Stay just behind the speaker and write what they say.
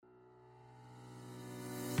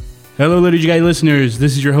Hello, Liturgy Guy listeners.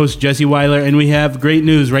 This is your host, Jesse Weiler, and we have great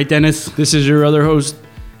news, right, Dennis? This is your other host,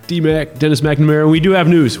 Dennis McNamara, and we do have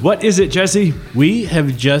news. What is it, Jesse? We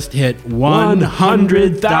have just hit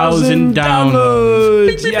 100,000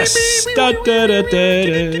 downloads. Yes.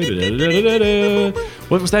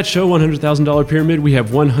 What was that show, $100,000 Pyramid? We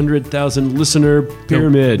have 100,000 listener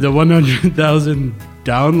pyramid. The 100,000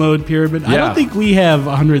 download pyramid? I don't think we have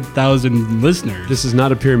 100,000 listeners. This is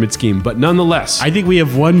not a pyramid scheme, but nonetheless. I think we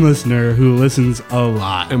have one listener who listens a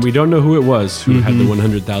lot. And we don't know who it was who had the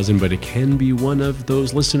 100,000, but it can be one of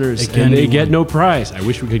those listeners. And they get no prize. I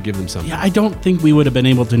wish we could give them something. Yeah, I don't think we would have been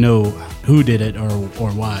able to know who did it or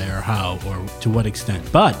why or how or to what extent.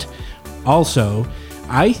 But also,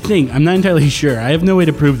 I think, I'm not entirely sure, I have no way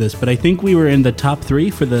to prove this, but I think we were in the top 3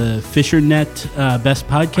 for the FisherNet Best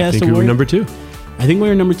Podcast Award. I think we were number 2. I think we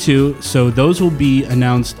were number 2, so those will be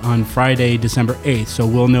announced on Friday, December 8th, so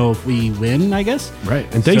we'll know if we win, I guess. Right,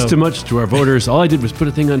 and thanks so much to our voters. All I did was put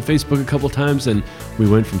a thing on Facebook a couple times, and we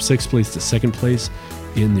went from 6th place to 2nd place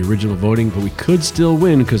in the original voting, but we could still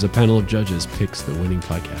win because a panel of judges picks the winning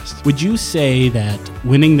podcast. Would you say that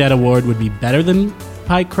winning that award would be better than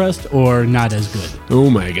pie crust or not as good?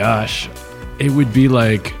 Oh my gosh. It would be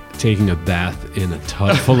like taking a bath in a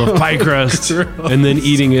tub full of pie crust and then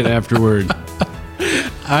eating it afterward.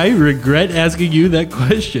 I regret asking you that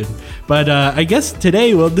question, but I guess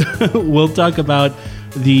today we'll talk about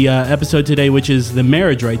the episode today, which is the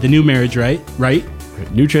marriage rite, the new marriage rite, right?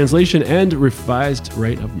 New translation and revised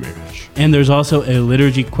rite of marriage. And there's also a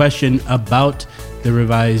liturgy question about the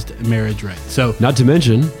revised marriage rite. So, not to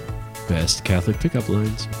mention best Catholic pickup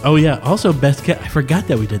lines. Oh yeah, also I forgot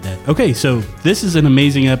that we did that. Okay, so this is an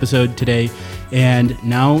amazing episode today, and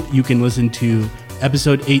now you can listen to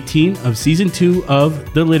episode 18 of season 2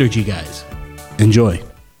 of The Liturgy Guys. Enjoy.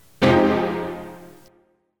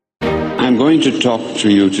 I'm going to talk to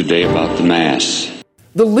you today about the Mass.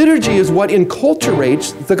 The liturgy is what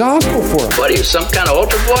enculturates the gospel for us. What are you, some kind of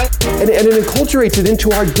altar boy? And it enculturates it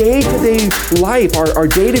into our day-to-day life, our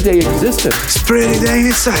day-to-day existence. It's pretty dang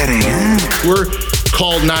exciting, huh? We're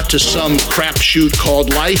called not to some crapshoot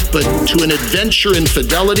called life, but to an adventure in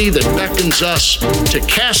fidelity that beckons us to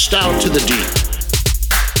cast out to the deep.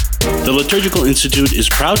 The Liturgical Institute is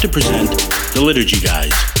proud to present The Liturgy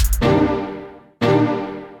Guys.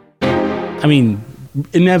 I mean,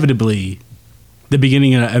 inevitably, the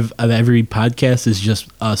beginning of every podcast is just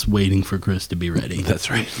us waiting for Chris to be ready.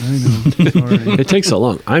 That's right. I know. Sorry. It takes so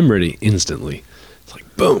long. I'm ready instantly. It's like,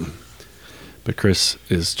 boom. But Chris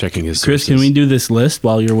is checking his Chris, sources. can we do this list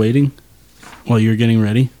while you're waiting? While you're getting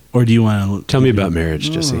ready? Or do you want to... Tell me about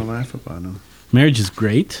marriage, Jesse. I'll laugh about him. Marriage is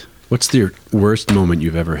great. What's the worst moment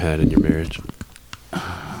you've ever had in your marriage?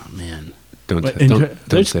 Oh, man. Don't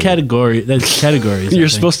there's say categories. You're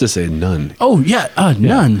supposed to say none. Oh, yeah,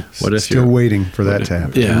 none. What if Still waiting for that to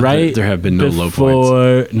happen. Yeah, right. There have been no low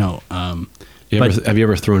points. No. Have you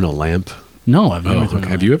ever thrown a lamp? No, I've never thrown a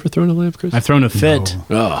lamp. Have you ever thrown a lamp, Chris? I've thrown a fit.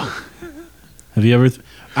 No. Oh. Have you ever...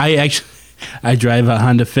 I drive a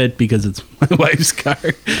Honda Fit because it's my wife's car,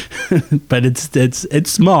 but it's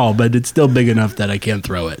small, but it's still big enough that I can't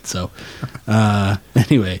throw it. So,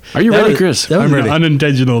 anyway, Are you ready, Chris? That was I'm an ready.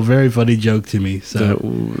 unintentional, very funny joke to me. So,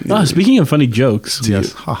 speaking of funny jokes,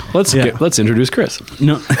 Yes. Let's introduce Chris.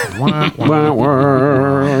 no,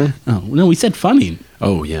 oh no, we said funny.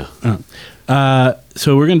 Oh yeah.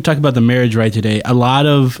 So we're going to talk about the marriage rite today. A lot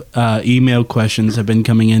of email questions have been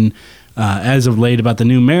coming in as of late about the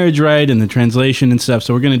new marriage rite and the translation and stuff.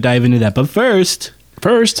 So we're going to dive into that. But first,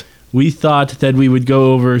 we thought that we would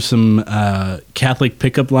go over some Catholic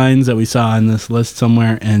pickup lines that we saw on this list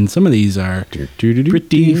somewhere, and some of these are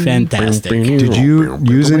pretty fantastic. Did you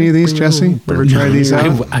use any of these, Jesse? Ever try these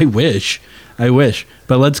out? I wish.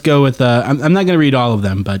 But let's go with, I'm not going to read all of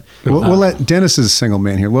them, but... We'll let Dennis is a single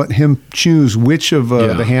man here. Let him choose which of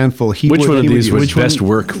the handful he would Which one of these would use. best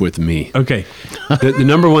work with me? Okay. The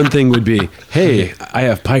number one thing would be, hey, I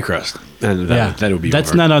have pie crust. And that would be That's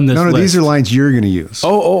hard. not on this list. No, these are lines you're going to use.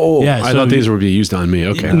 Oh. Yeah, I so thought these would be used on me.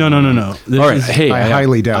 Okay. No. All right. Hey, I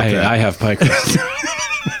highly doubt that. I have pie crust.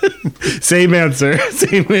 Same answer.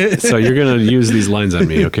 So you're going to use these lines on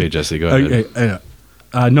me. Okay, Jesse, go ahead. Okay.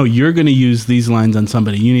 No, you're going to use these lines on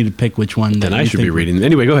somebody. You need to pick which one. Then I should be reading.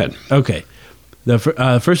 Anyway, go ahead. Okay. The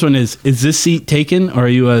first one is this seat taken, or are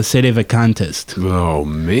you a sede vacantist? Oh,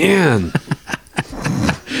 man.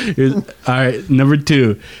 All right, number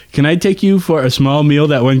 2. Can I take you for a small meal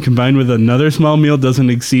that when combined with another small meal doesn't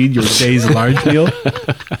exceed your day's large meal?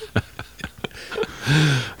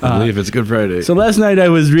 I believe it's Good Friday. So last night I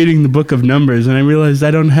was reading the book of Numbers and I realized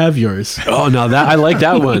I don't have yours. Oh, no, I like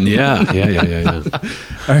that one. Yeah.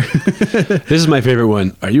 This is my favorite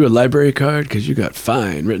one. Are you a library card? Because you got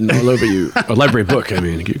fine written all over you. A library book, I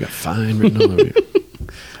mean. You got fine written all over you.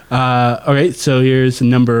 All right, so here's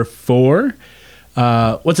number 4.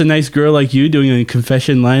 What's a nice girl like you doing a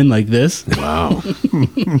confession line like this? Wow.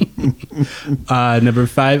 Number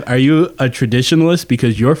 5, are you a traditionalist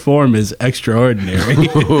because your form is extraordinary?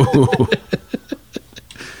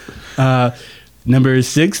 Number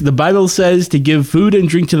 6, the Bible says to give food and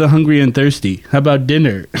drink to the hungry and thirsty. How about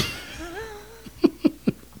dinner?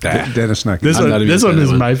 Dennis not This one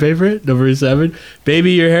is my favorite. Number 7,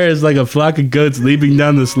 baby, your hair is like a flock of goats leaping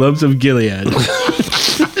down the slopes of Gilead.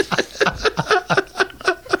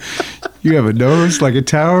 You have a nose like a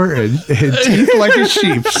tower and teeth like a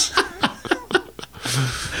sheep's.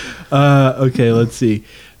 Okay, let's see.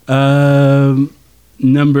 What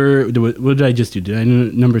did I just do? Did I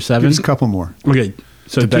do number 7? Just a couple more. Okay,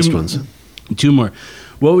 so The best ones. 2 more.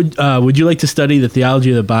 What would you like to study the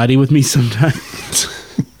theology of the body with me sometime?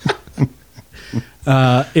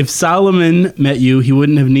 If Solomon met you, he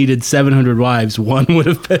wouldn't have needed 700 wives. One would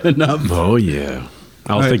have been enough. Oh, yeah.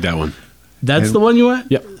 I'll take that one. That's the one you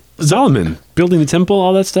want? Yep. Solomon, building the temple,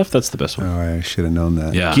 all that stuff, that's the best one. Oh, I should have known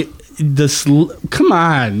that. Yeah. Come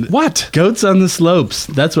on. What? Goats on the slopes.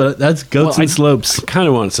 That's goats and slopes. I kind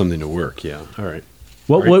of want something to work, yeah. All right.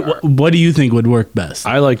 What do you think would work best?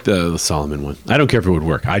 I like the Solomon one. I don't care if it would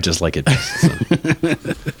work. I just like it best. So.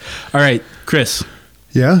 All right, Chris.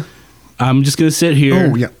 Yeah? I'm just going to sit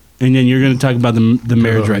here. Oh, yeah. And then you're going to talk about the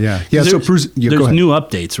marriage rite. Yeah. Yeah, so there's go ahead. new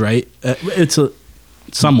updates, right? It's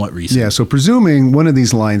somewhat recent. Yeah, so presuming one of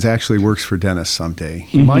these lines actually works for Dennis someday,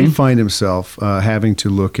 he might find himself having to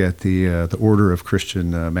look at the order of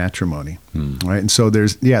Christian matrimony, right? And so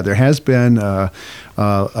there has been a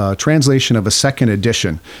translation of a second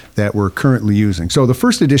edition that we're currently using. So the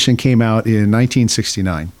first edition came out in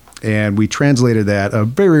 1969. And we translated that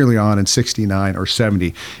very early on in 69 or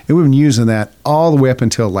 70. And we've been using that all the way up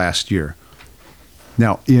until last year.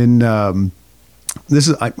 Now, I don't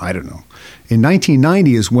know. In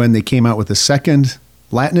 1990 is when they came out with the second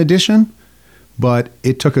Latin edition, but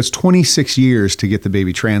it took us 26 years to get the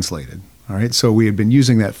baby translated. All right, so we had been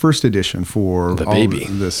using that first edition for the all baby.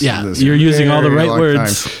 This you're using all the right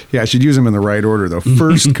words. Time. Yeah, I should use them in the right order though.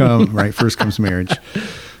 First comes marriage.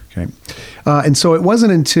 Okay. And so it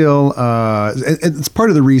wasn't until, it's part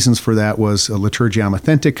of the reasons for that was Liturgiam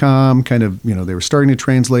Authenticam, kind of, they were starting to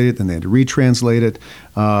translate it, then they had to retranslate it.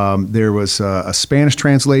 There was a Spanish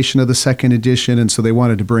translation of the second edition, and so they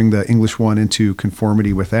wanted to bring the English one into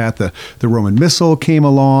conformity with that. The Roman Missal came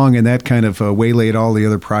along, and that kind of waylaid all the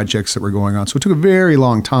other projects that were going on. So it took a very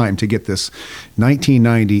long time to get this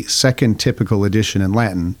 1990 second typical edition in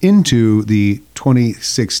Latin into the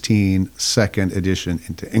 2016 second edition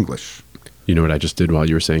into English. You know what I just did while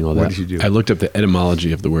you were saying all that? What did you do? I looked up the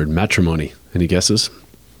etymology of the word matrimony. Any guesses?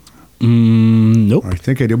 Nope. I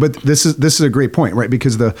think I do. But this is a great point, right?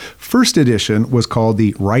 Because the first edition was called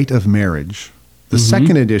the Rite of Marriage. The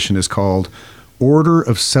second edition is called Order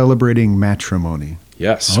of Celebrating Matrimony.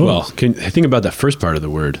 Yes. Oh. Well, I think about that first part of the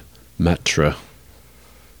word, matra.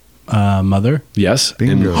 Mother. Yes.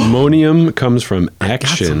 Bingo. And monium comes from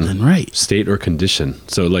action, something right. state or condition.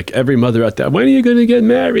 So like every mother out there, when are you going to get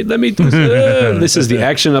married? Let me do this. Is the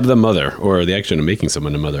action of the mother, or the action of making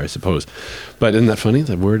someone a mother, I suppose. But isn't that funny?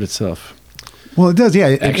 The word itself. Well, it does, yeah.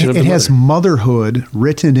 It has mother. motherhood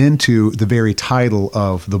written into the very title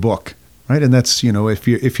of the book, right? And that's,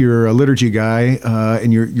 if you're a liturgy guy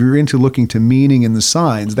and you're into looking to meaning in the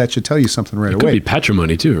signs, that should tell you something right It away. could be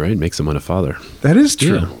patrimony too, right? Make someone a father. That is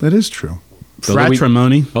true. Yeah. That is true.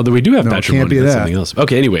 Fratrimony. Although we do have No, it patrimony, can't be that's that. something else.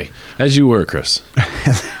 Okay, anyway, as you were, Chris.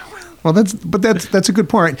 Well, that's a good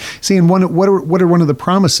point. See, and what are one of the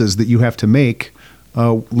promises that you have to make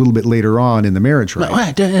a little bit later on in the marriage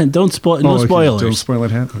rite? Don't spoil. No okay, spoilers. Don't spoil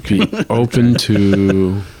it. Okay. Be open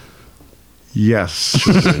to Yes.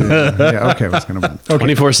 Yeah. Okay. What's going to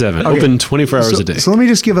 24/7, open 24 hours a day. So let me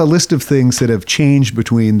just give a list of things that have changed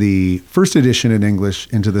between the first edition in English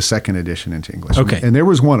into the second edition into English. Okay. And there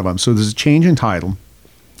was one of them. So there's a change in title.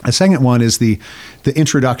 A second one is the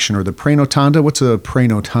introduction or the prenotanda. What's a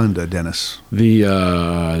prenotanda, Dennis?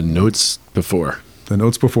 The notes before. The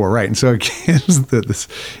notes before, right? And so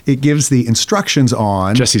it gives the instructions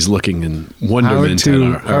on Jesse's looking in wonderment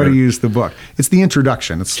how to use the book. It's the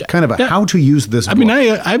introduction. It's kind of a how to use this book. I mean,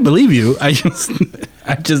 I believe you. I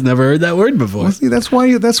just never heard that word before. Well, see, that's why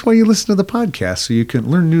you listen to the podcast, so you can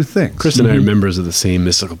learn new things. Chris and I are members of the same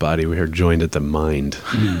mystical body. We are joined at the mind.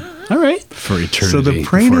 All right. For eternity. So the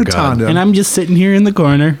before God. prenotanda, And I'm just sitting here in the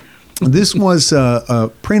corner. this was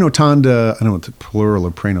prenotanda. I don't know what the plural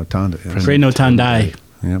of prenotanda is. Prenotandai.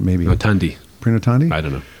 Yeah, maybe. Notandi. Prenotandi? I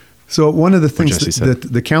don't know. So one of the things Jesse said.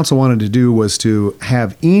 that the council wanted to do was to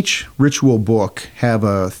have each ritual book have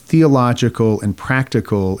a theological and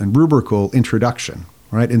practical and rubrical introduction,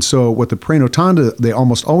 right? And so what the prenotanda, they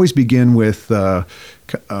almost always begin with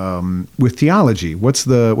theology. What's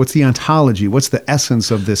the ontology? What's the essence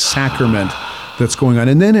of this sacrament that's going on?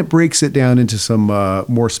 And then it breaks it down into some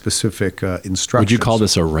more specific instructions. Would you call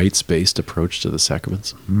this a rites-based approach to the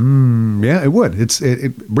sacraments? Yeah, it would.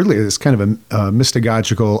 It really is kind of a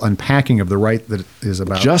mystagogical unpacking of the rite that it is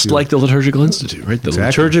about. Just like the Liturgical Institute, right? The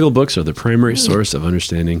Exactly. liturgical books are the primary source of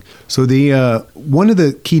understanding. So the one of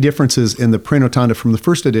the key differences in the prenotanda from the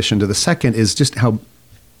first edition to the second is just how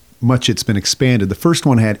much it's been expanded. The first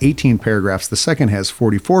one had 18 paragraphs. The second has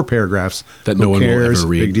 44 paragraphs. That no Who one will cares? ever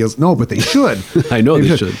read. Big deals. No, but they should. I know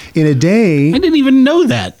they should. In a day, I didn't even know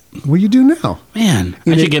that. well, you do now. Man,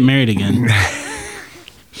 I should get married again.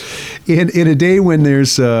 In a day when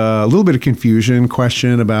there's a little bit of confusion,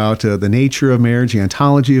 question about the nature of marriage, the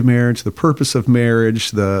ontology of marriage, the purpose of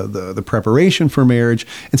marriage, the preparation for marriage,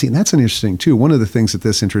 and see, and that's an interesting too. One of the things that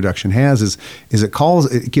this introduction has is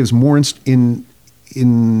it gives more instruction,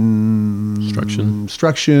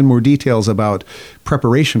 more details about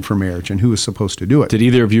preparation for marriage and who is supposed to do it. Did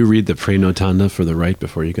either of you read the prenotanda for the rite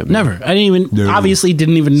before you got married? Never. I didn't even, obviously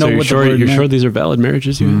didn't even know So what the word you're meant. sure these are valid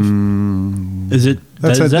marriages you have? Is it?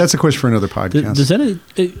 That's a question for another podcast. Does that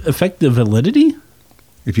affect the validity?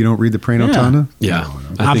 If you don't read the prenotanda, Yeah.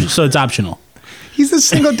 I think So it's optional. he's a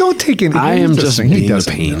single. Don't take it. I am he's just sing- he being a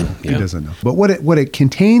doesn't pain. know. Yeah. He doesn't know. But what it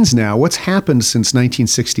contains now, what's happened since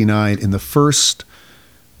 1969 in the first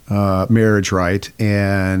marriage rite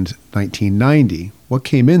and 1990, what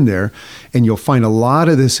came in there, and you'll find a lot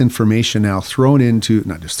of this information now thrown into,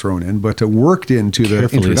 not just thrown in, but worked into the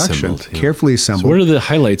Carefully introduction, assembled, yeah. carefully So assembled. what are the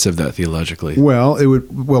highlights of that theologically? Well,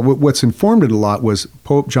 what's informed it a lot was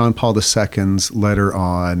Pope John Paul II's letter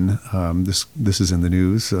on this is in the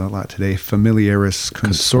news a lot today, Familiaris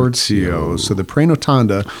Consortio. So the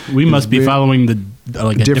prenotanda. We must be following a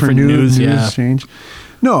different news. Yeah. change.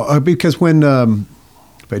 No, because when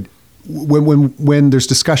there's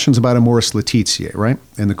discussions about Amoris Laetitia, right,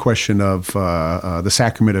 and the question of the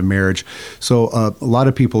sacrament of marriage, so a lot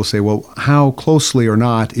of people say, well, how closely or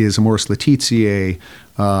not is Amoris Laetitia?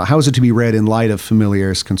 How is it to be read in light of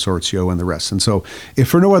Familiaris Consortio and the rest? And so, if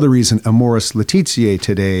for no other reason, Amoris Laetitia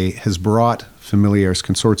today has brought Familiaris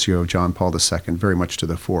Consortio of John Paul II very much to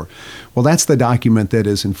the fore. Well, that's the document that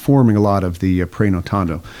is informing a lot of the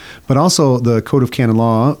prenotando. But also the Code of Canon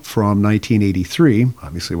Law from 1983,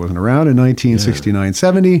 obviously wasn't around in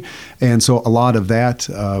 1969-70, and so a lot of that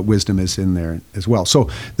wisdom is in there as well. So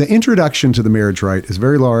the introduction to the marriage rite is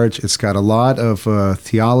very large. It's got a lot of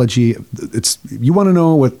theology. You want to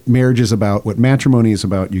know what marriage is about, what matrimony is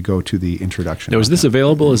about, you go to the introduction. Now, is this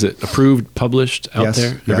available? Is it approved, published out Yes,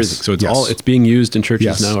 there? yes, Everything. So it's yes. it's being used in churches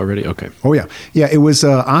Yes. now already? Okay. Oh, yeah. Yeah, it was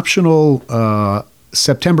optional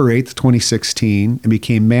September 8th, 2016, and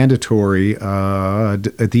became mandatory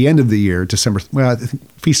at the end of the year, December. Well, I think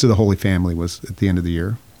Feast of the Holy Family was at the end of the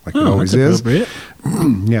year, like it always that's is. appropriate.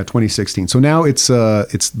 Yeah, 2016. So now it's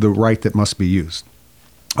the rite that must be used.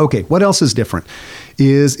 Okay, what else is different?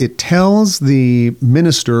 Is it tells the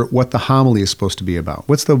minister what the homily is supposed to be about.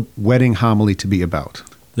 What's the wedding homily to be about?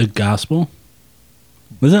 The gospel?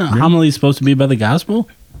 Wasn't homily supposed to be about the gospel?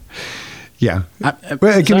 Yeah.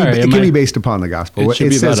 Well, it can be based upon the gospel. It should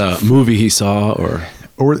be says, about a movie he saw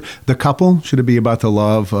or the couple. Should it be about the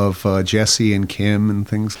love of Jesse and Kim and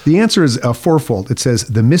things? The answer is fourfold. It says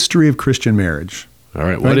the mystery of Christian marriage. All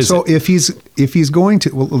right. What is so it? if he's going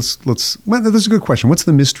to, well, that's a good question. What's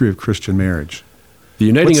the mystery of Christian marriage? The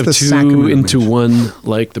uniting What's of the sacrament two of into marriage? one,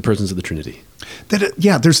 like the persons of the Trinity.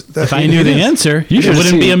 There's. If I knew the answer, You it should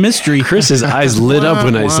wouldn't see be a mystery. Chris's eyes lit up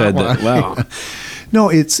when I said that. Wow. No,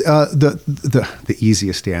 it's the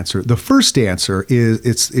easiest answer. The first answer is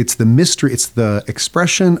it's the mystery. It's the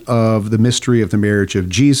expression of the mystery of the marriage of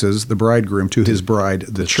Jesus, the bridegroom, to his bride,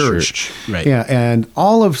 the church. Right. Yeah, and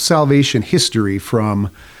all of salvation history from.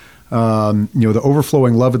 The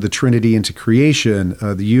overflowing love of the Trinity into creation,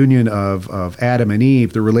 the union of Adam and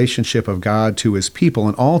Eve, the relationship of God to his people,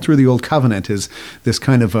 and all through the Old Covenant is this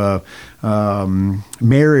kind of a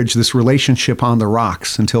marriage, this relationship on the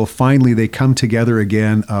rocks until finally they come together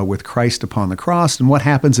again with Christ upon the cross. And what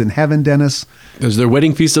happens in heaven, Dennis? Because their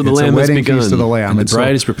wedding feast of the It's a Lamb has wedding begun. feast of the Lamb. And the And so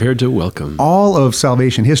bride is prepared to welcome. All of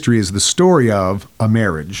salvation history is the story of a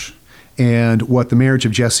marriage. And what the marriage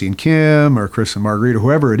of Jesse and Kim or Chris and Marguerite or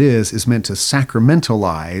whoever it is meant to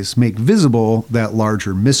sacramentalize, make visible that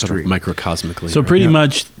larger mystery. Sort of microcosmically. So pretty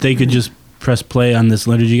much they could just press play on this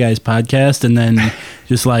Liturgy Guys podcast and then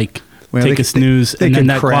just like take a snooze, and then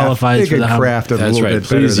that qualifies for the craft it a That's little right. bit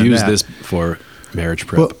better Please than use that. this for marriage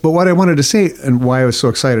prep. But what I wanted to say and why I was so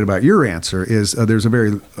excited about your answer is there's a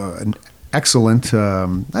very an excellent,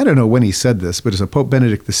 I don't know when he said this, but it's a Pope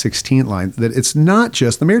Benedict XVI line that it's not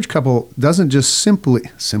just, the marriage couple doesn't just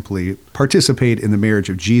simply participate in the marriage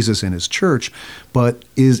of Jesus and his church, but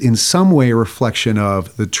is in some way a reflection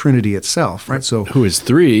of the Trinity itself, right? So who is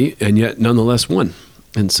three and yet nonetheless one.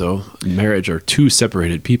 And so marriage are two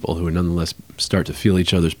separated people who nonetheless start to feel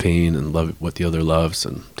each other's pain and love what the other loves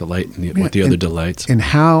and delight in what the other delights. And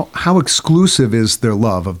how exclusive is their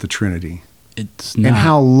love of the Trinity? It's not. And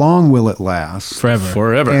how long will it last?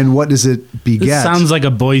 Forever. And what does it beget? This sounds like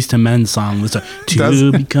a Boys to Men song. It's like,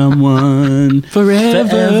 to become one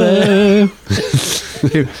forever.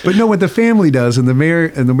 But no, what the family does and the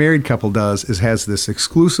married couple does is has this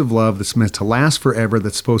exclusive love that's meant to last forever,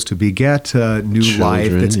 that's supposed to beget new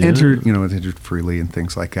life, that's entered freely and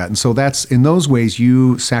things like that. And so that's, in those ways,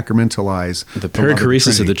 you sacramentalize the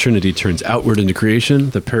perichoresis of the Trinity turns outward into creation.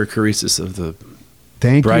 The perichoresis of the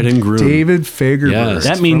bride and groom. David Fagerberg. Yes.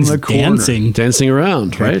 That means dancing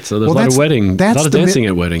around, right? So there's a lot of dancing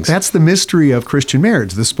at weddings. That's the mystery of Christian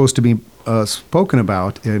marriage. This is supposed to be spoken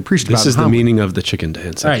about and preached about. This is the meaning of the chicken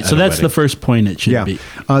dance. All right, so that's the first point it should be.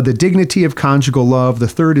 The dignity of conjugal love. The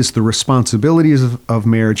third is the responsibilities of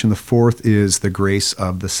marriage. And the fourth is the grace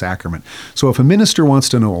of the sacrament. So if a minister wants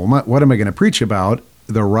to know, what am I going to preach about?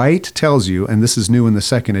 The Rite tells you, and this is new in the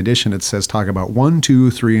second edition, it says talk about 1,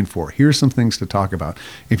 2, 3, and 4. Here's some things to talk about.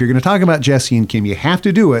 If you're going to talk about Jesse and Kim, you have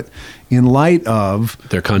to do it in light of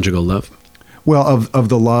their conjugal love. Well, of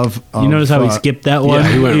the love of... You notice how he skipped that one?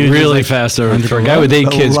 Yeah, he went really fast over. For a guy with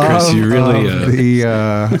 8 kids, Chris, you really...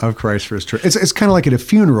 of Christ for his church. It's kind of like at a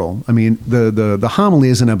funeral. I mean, the homily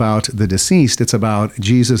isn't about the deceased. It's about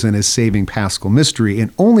Jesus and his saving paschal mystery.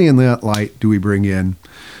 And only in that light do we bring in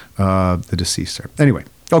the deceased. Anyway,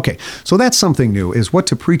 okay. So that's something new, is what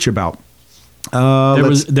to preach about.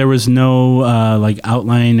 There was no like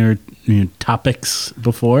outline or topics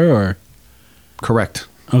before, or? Correct.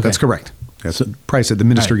 Okay. That's correct. That's Price said the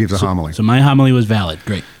minister gives a homily. So my homily was valid.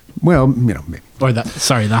 Great. Well, maybe. Or the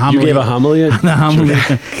homily. You gave a homily?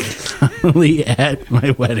 The homily at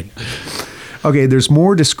my wedding. Okay, there's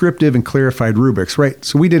more descriptive and clarified rubrics, right?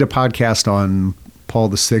 So we did a podcast on Paul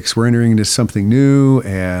VI. We're entering into something new,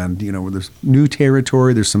 and there's new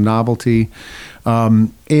territory. There's some novelty,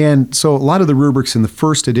 and so a lot of the rubrics in the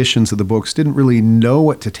first editions of the books didn't really know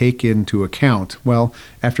what to take into account. Well,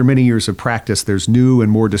 after many years of practice, there's new and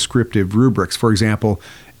more descriptive rubrics. For example,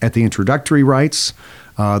 at the introductory rites,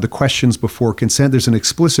 the questions before consent, there's an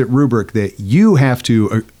explicit rubric that you have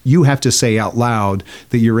to say out loud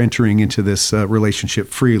that you're entering into this relationship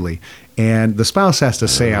freely, and the spouse has to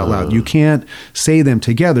say out loud. You can't say them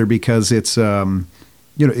together because it's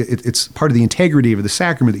it's part of the integrity of the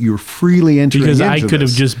sacrament that you're freely entering into this. Because I could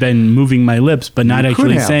have just been moving my lips, but not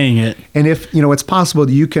actually saying it. And if, it's possible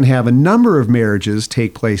that you can have a number of marriages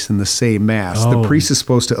take place in the same Mass. The priest is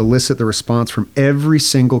supposed to elicit the response from every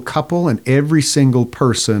single couple and every single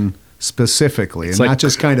person specifically, and not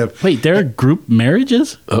just kind of... Wait, there are group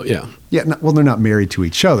marriages? Oh, yeah. Yeah, well, they're not married to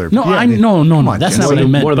each other. No, no. That's not what I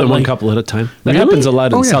meant. More than one couple at a time. That happens a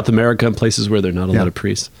lot in South America and places where there are not a lot of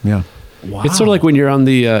priests. Yeah. Wow. It's sort of like when you're on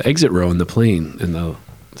the exit row in the plane, and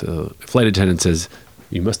the flight attendant says,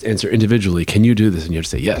 "You must answer individually. Can you do this?" And you have to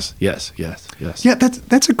say, "Yes, yes, yes, yes." Yeah,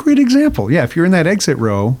 that's a great example. Yeah, if you're in that exit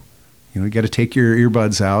row, you got to take your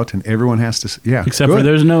earbuds out, and everyone has to. Yeah, except for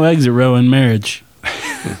there's no exit row in marriage.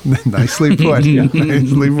 Nicely put. Yeah,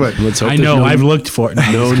 nicely put. I know. I've looked for it.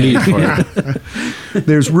 No need for it.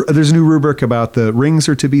 There's a new rubric about the rings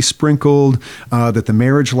are to be sprinkled, that the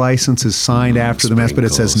marriage license is signed after the Mass, but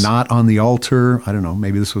it says not on the altar. I don't know.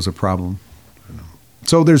 Maybe this was a problem. I don't know.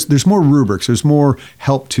 So there's more rubrics. There's more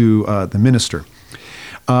help to the minister.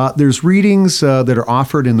 There's readings that are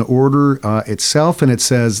offered in the order itself, and it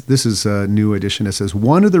says, this is a new edition, it says,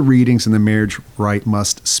 one of the readings in the marriage rite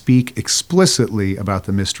must speak explicitly about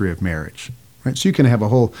the mystery of marriage. Right? So you can have a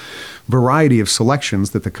whole variety of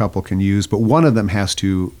selections that the couple can use, but one of them has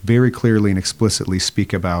to very clearly and explicitly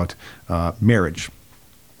speak about marriage.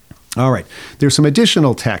 All right. There's some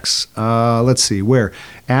additional texts. Let's see where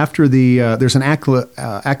after there's an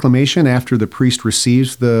acclamation after the priest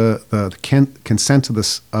receives the consent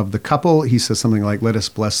of the couple. He says something like, "Let us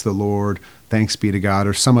bless the Lord. Thanks be to God,"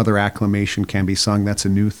 or some other acclamation can be sung. That's a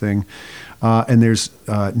new thing. And there's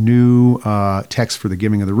new text for the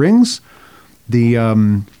giving of the rings.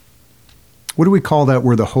 what do we call that?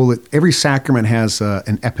 Where every sacrament has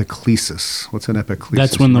an epiclesis. What's an epiclesis?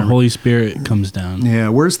 That's when the Holy Spirit comes down. Yeah,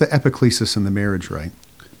 where's the epiclesis in the marriage rite?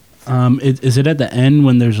 Is it at the end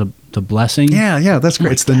when there's the blessing? Yeah, that's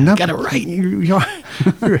great. It's the got it right.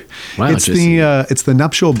 Wow, it's the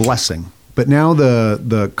nuptial blessing. But now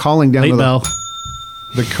the calling down Late of bell.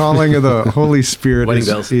 the calling of the Holy Spirit Wedding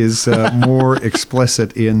bells. is more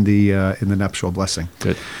explicit in the nuptial blessing.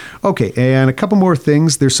 Good. Okay, and a couple more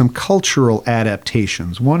things. There's some cultural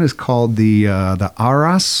adaptations. One is called the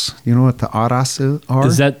aras. You know what the aras are?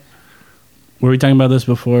 Is that? Were we talking about this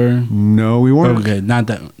before? No, we weren't. Okay, not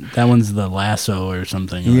that. That one's the lasso or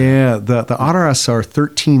something. Yeah, the aras are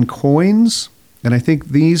 13 coins, and I think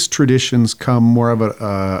these traditions come more of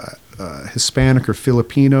a Hispanic or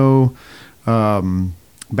Filipino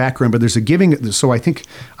background, but there's a giving. So I think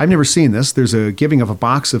I've never seen this. There's a giving of a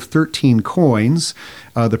box of 13 coins.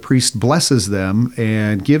 The priest blesses them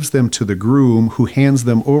and gives them to the groom, who hands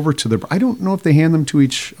them over to the. I don't know if they hand them to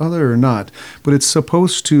each other or not, but it's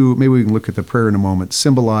supposed to. Maybe we can look at the prayer in a moment.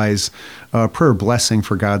 Symbolize prayer blessing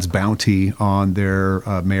for God's bounty on their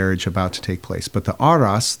marriage about to take place. But the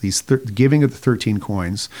aras, giving of the 13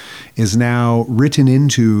 coins, is now written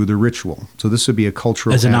into the ritual. So this would be a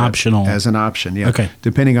cultural As an optional. As an option, yeah. Okay.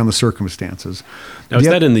 Depending on the circumstances. Now, is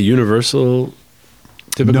that in the universal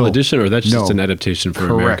typical No. edition, or that's just No. an adaptation for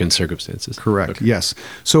Correct. American circumstances? Correct. Okay. Yes.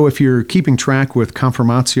 So if you're keeping track with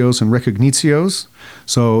confirmatios and recognitios,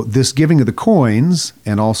 so this giving of the coins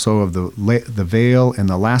and also of the veil and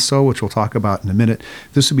the lasso, which we'll talk about in a minute,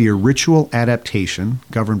 this would be a ritual adaptation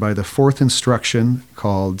governed by the fourth instruction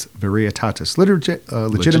called Veritatis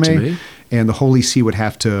Legitime, and the Holy See would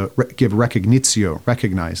have to give recognitio,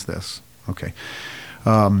 recognize this. Okay.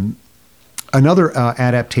 Another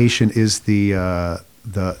adaptation is the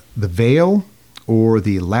veil or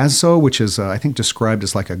the lasso, which is I think described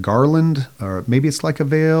as like a garland, or maybe it's like a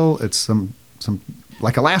veil. It's some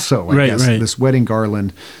like a lasso, I guess. Right. This wedding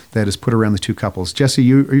garland that is put around the two couples. Jesse,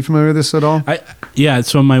 are you familiar with this at all? Yeah,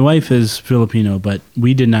 so my wife is Filipino, but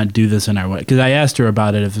we did not do this in our wedding because I asked her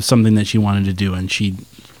about it if it's something that she wanted to do, and she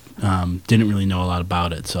didn't really know a lot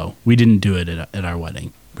about it, so we didn't do it at our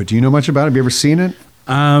wedding. But do you know much about it? Have you ever seen it?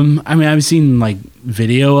 I mean, I've seen like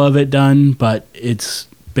video of it done, but it's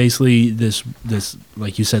basically this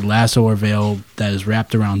like you said, lasso or veil that is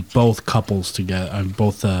wrapped around both couples together,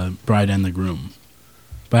 both the bride and the groom.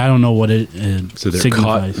 But I don't know what it So they're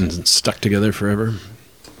signifies. caught and stuck together forever?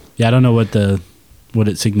 Yeah, I don't know what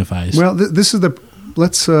it signifies. Well, this is the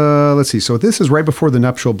let's see. So this is right before the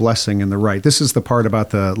nuptial blessing in the rite. This is the part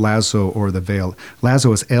about the lazo or the veil.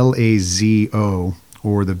 Lazo is Lazo,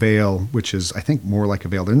 or the veil, which is I think more like a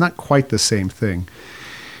veil. They're not quite the same thing.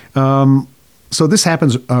 So this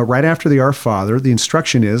happens right after the Our Father. The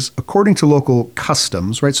instruction is according to local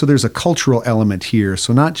customs, right? So there's a cultural element here.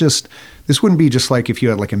 So not just, this wouldn't be just like if you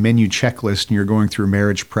had like a menu checklist and you're going through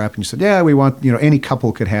marriage prep and you said, yeah, we want, any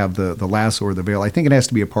couple could have the lasso or the veil. I think it has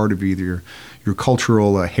to be a part of either your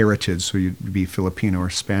cultural heritage. So you'd be Filipino or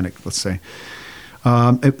Hispanic, let's say.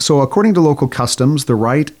 So according to local customs, the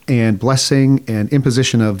rite and blessing and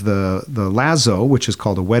imposition of the lazo, which is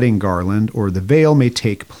called a wedding garland, or the veil may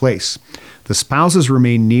take place. The spouses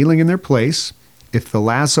remain kneeling in their place. If the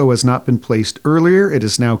lasso has not been placed earlier, it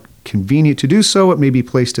is now convenient to do so. It may be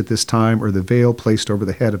placed at this time, or the veil placed over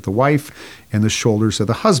the head of the wife and the shoulders of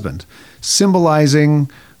the husband, symbolizing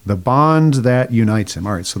the bond that unites him.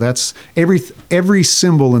 All right, so that's every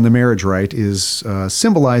symbol in the marriage rite is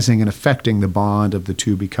symbolizing and affecting the bond of the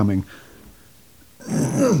two becoming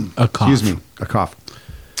a cough. Excuse me, a cough.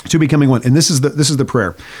 Two becoming one, and this is the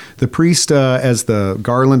prayer. The priest, as the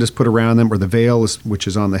garland is put around them, or the veil, which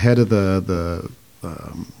is on the head of the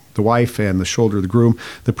wife and the shoulder of the groom,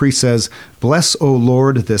 the priest says, "Bless, O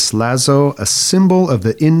Lord, this lazo, a symbol of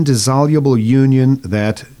the indissoluble union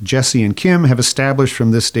that Jesse and Kim have established from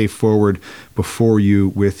this day forward before you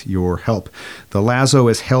with your help. The lazo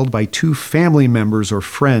is held by two family members or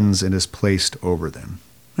friends and is placed over them."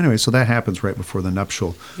 Anyway, so that happens right before the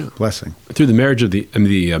nuptial blessing. Through the marriage of the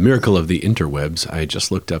miracle of the interwebs, I just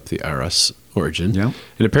looked up the Aras origin. Yeah.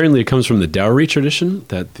 And apparently it comes from the dowry tradition,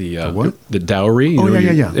 that the what? The dowry.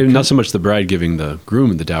 Yeah. Not so much the bride giving the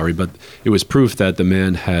groom the dowry, but it was proof that the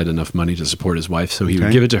man had enough money to support his wife, so he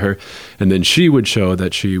would give it to her, and then she would show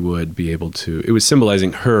that she would be able to. It was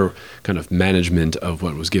symbolizing her kind of management of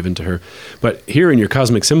what was given to her. But here in your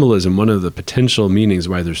cosmic symbolism, one of the potential meanings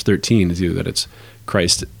why there's 13 is either that it's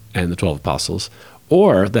Christ and the 12 apostles,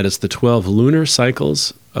 or that it's the 12 lunar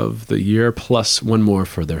cycles of the year plus one more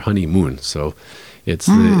for their honeymoon. So It's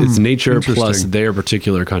it's nature plus their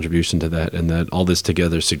particular contribution to that, and that all this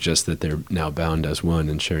together suggests that they're now bound as one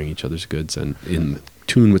and sharing each other's goods and in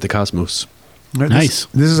tune with the cosmos. Nice.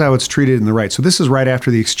 This is how it's treated in the rite. So this is right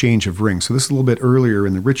after the exchange of rings. So this is a little bit earlier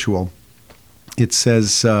in the ritual. It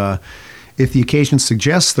says, if the occasion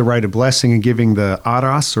suggests, the rite of blessing and giving the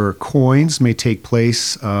aras or coins may take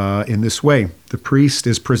place in this way. The priest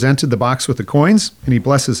is presented the box with the coins, and he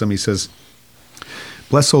blesses them. He says,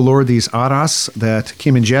 "Bless, O Lord, these aras that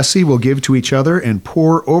Kim and Jesse will give to each other, and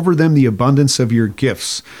pour over them the abundance of your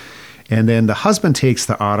gifts." And then the husband takes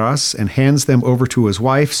the aras and hands them over to his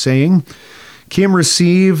wife, saying, "Kim,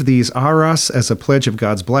 receive these aras as a pledge of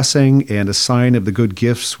God's blessing and a sign of the good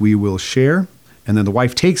gifts we will share." And then the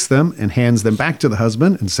wife takes them and hands them back to the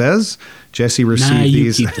husband and says, "Jesse, receive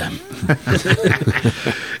these." Keep them.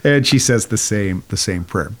 And she says the same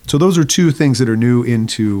prayer. So those are two things that are new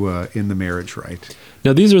into in the marriage rite.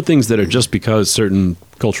 Now, these are things that are just because certain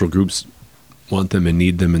cultural groups want them and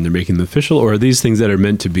need them and they're making them official, or are these things that are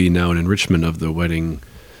meant to be now an enrichment of the wedding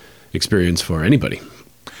experience for anybody?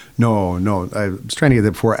 No. I was trying to get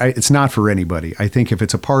that before. It's not for anybody. I think if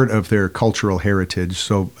it's a part of their cultural heritage.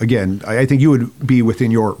 So again, I think you would be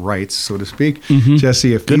within your rights, so to speak,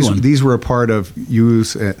 Jesse. If these were a part of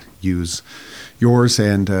yours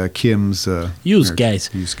and Kim's Use guys.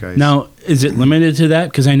 Use guys. Now, is it limited to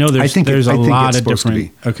that? Because I know there's a lot of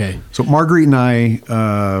different. Okay. So Marguerite and I,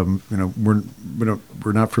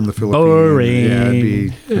 we're not from the Philippines. Boring. Yeah, it'd be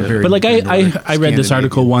very, but like I read this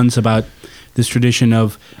article once about this tradition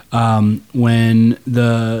of when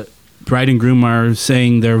the bride and groom are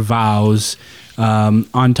saying their vows,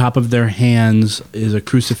 on top of their hands is a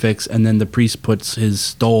crucifix, and then the priest puts his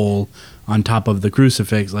stole on top of the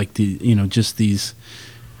crucifix, like just these.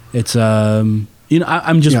 It's I'm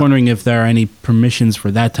just wondering if there are any permissions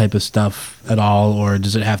for that type of stuff at all, or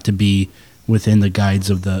does it have to be within the guides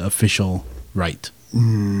of the official rite?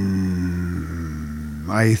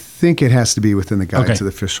 I think it has to be within the guides of the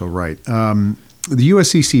official rite. The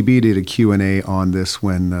USCCB did a Q&A on this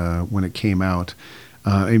when it came out,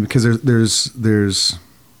 because there's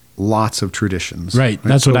lots of traditions. Right.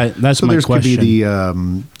 That's my question. Could be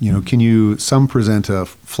the can you some present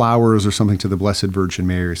flowers or something to the Blessed Virgin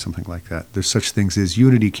Mary or something like that. There's such things as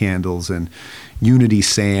unity candles and unity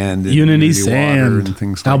sand, and unity sand, water and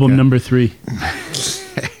things like that. Album number 3.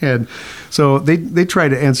 And so they try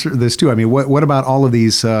to answer this too. I mean, what about all of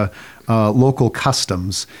these local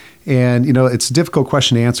customs? And it's a difficult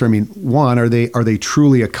question to answer. I mean, one, are they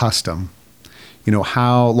truly a custom?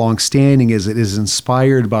 How long-standing is it? Is it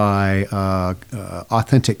inspired by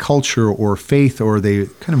authentic culture or faith, or are they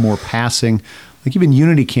kind of more passing? Like even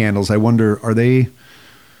unity candles, I wonder, are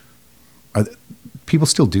people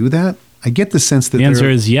still do that? I get the sense that the answer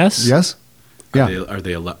is yes. Yes. Yeah. Are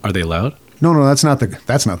they allowed? No, that's not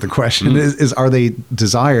the question. Is are they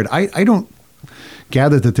desired? I don't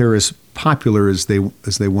gather that they're as popular as they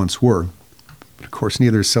once were. But of course,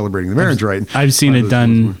 neither is celebrating the marriage rite. I've seen it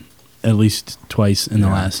done at least twice in the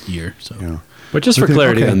last year. So, but just for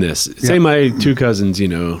clarity on this, say my two cousins,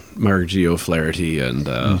 Margie O'Flaherty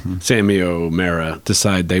and Sammy O'Mara,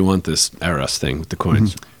 decide they want this Aras thing with the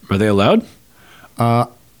coins. Are they allowed?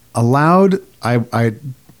 Allowed?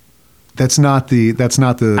 That's not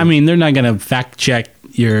the. I mean, they're not going to fact check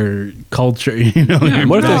your culture.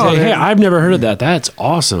 What if they say, "Hey, I've never heard of that. That's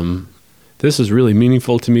awesome. This is really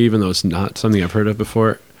meaningful to me, even though it's not something I've heard of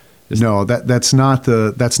before." That's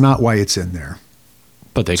not why it's in there.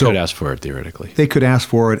 But they could ask for it theoretically. They could ask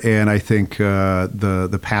for it, and I think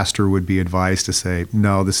the pastor would be advised to say,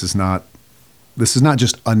 "No, this is not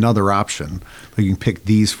just another option. Like you can pick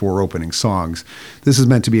these 4 opening songs. This is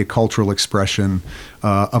meant to be a cultural expression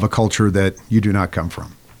of a culture that you do not come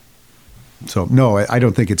from." So, no, I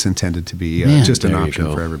don't think it's intended to be just an option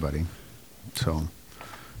for everybody. So,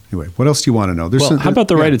 anyway, what else do you want to know? How about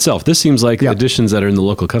the rite itself? This seems like additions that are in the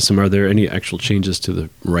local custom. Are there any actual changes to the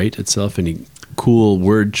rite itself? Any cool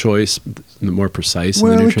word choice, more precise in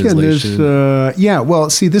the new translation?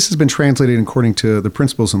 This has been translated according to the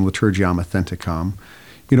principles in Liturgiam Authenticam.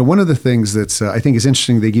 One of the things that's I think is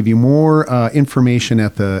interesting, they give you more information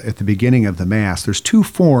at the beginning of the Mass. There's 2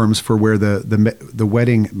 forms for where the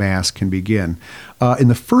wedding Mass can begin. In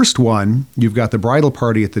the first one, you've got the bridal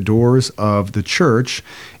party at the doors of the church,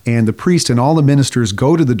 and the priest and all the ministers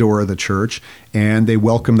go to the door of the church, and they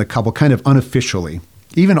welcome the couple kind of unofficially,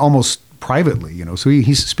 even almost privately. So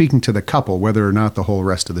he's speaking to the couple, whether or not the whole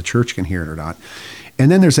rest of the church can hear it or not. And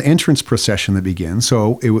then there's an entrance procession that begins.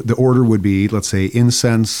 So the order would be, let's say,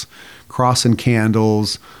 incense, cross and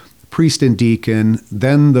candles, priest and deacon,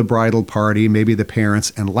 then the bridal party, maybe the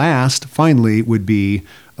parents, and last, finally, would be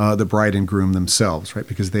the bride and groom themselves, right?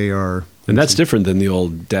 Because they are... And that's different than the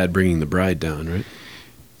old dad bringing the bride down, right?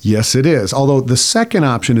 Yes, it is. Although the second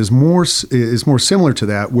option is more similar to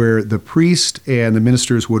that, where the priest and the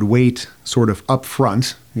ministers would wait sort of up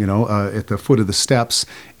front, at the foot of the steps,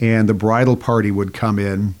 and the bridal party would come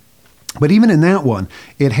in. But even in that one,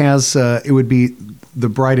 it would be the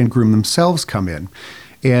bride and groom themselves come in.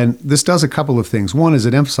 And this does a couple of things. One is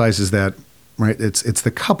it emphasizes that, right, it's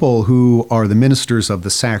the couple who are the ministers of the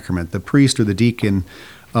sacrament. The priest or the deacon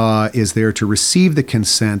is there to receive the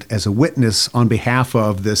consent as a witness on behalf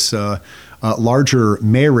of this larger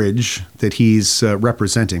marriage that he's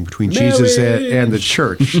representing between Jesus and the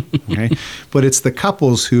church. Okay? But it's the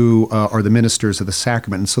couples who are the ministers of the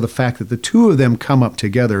sacrament. And so the fact that the two of them come up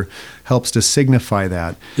together helps to signify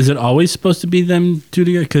that. Is it always supposed to be them two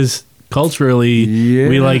together? Because culturally,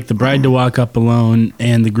 we like the bride to walk up alone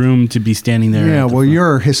and the groom to be standing there. Yeah, well,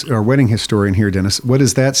 you're our wedding historian here, Dennis. What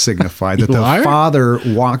does that signify? That the father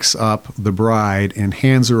walks up the bride and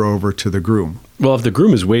hands her over to the groom. Well, if the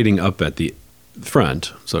groom is waiting up at the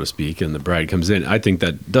front, so to speak, and the bride comes in, I think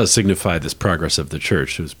that does signify this progress of the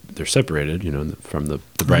church. They're separated, from the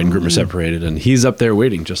bride and groom are separated, and he's up there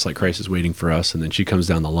waiting, just like Christ is waiting for us. And then she comes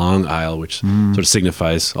down the long aisle, which sort of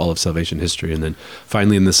signifies all of salvation history. And then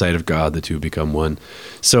finally, in the sight of God, the two become one.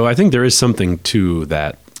 So I think there is something to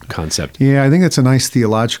that concept. Yeah, I think that's a nice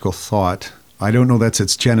theological thought. I don't know that's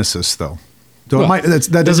its genesis, though.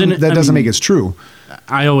 That doesn't make it true.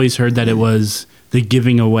 I always heard that it was the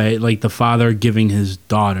giving away, like the father giving his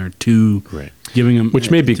daughter to giving him,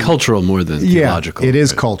 which may be cultural more than theological. Yeah, it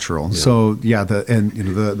is cultural. Yeah. So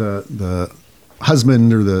the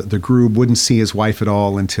husband or the groom wouldn't see his wife at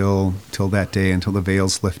all until that day, until the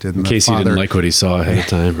veil's lifted. In case he didn't like what he saw ahead of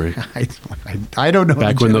time, right? I don't know.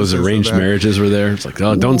 Back when those arranged marriages were there, it's like,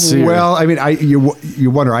 oh, don't see her. Well, I mean, you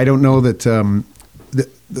wonder. I don't know that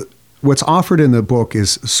what's offered in the book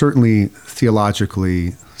is certainly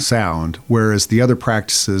theologically sound, whereas the other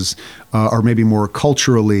practices are maybe more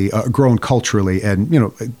culturally grown culturally, and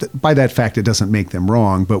by that fact it doesn't make them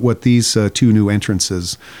wrong. But what these two new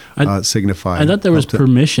entrances signify, I thought there was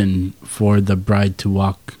permission for the bride to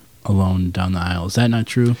walk alone down the aisle. Is that not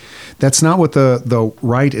true? That's not what the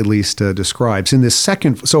Rite at least describes. In this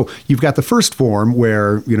second, so you've got the first form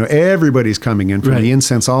where everybody's coming in from the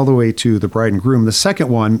incense all the way to the bride and groom. The second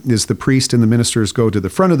one is the priest and the ministers go to the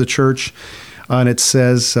front of the church. And it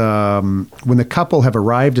says, when the couple have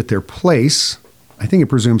arrived at their place, I think it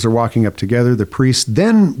presumes they're walking up together, the priest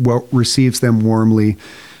then receives them warmly.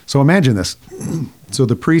 So imagine this. So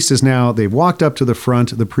the priest they've walked up to the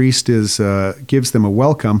front, the priest gives them a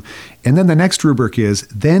welcome, and then the next rubric is,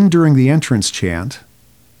 then during the entrance chant,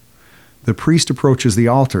 the priest approaches the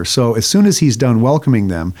altar. So as soon as he's done welcoming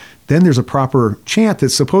them, then there's a proper chant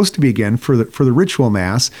that's supposed to begin for the ritual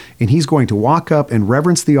mass, and he's going to walk up and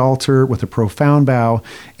reverence the altar with a profound bow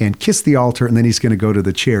and kiss the altar, and then he's going to go to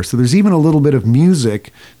the chair. So there's even a little bit of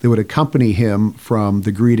music that would accompany him from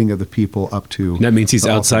the greeting of the people up to... And that means he's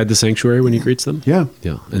outside the sanctuary when he greets them? Yeah.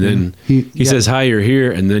 Yeah. And then he says, hi, you're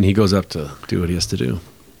here, and then he goes up to do what he has to do.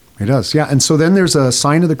 He does, yeah. And so then there's a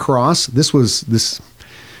sign of the cross.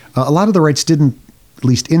 A lot of the rites didn't at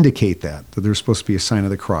least indicate that there's supposed to be a sign of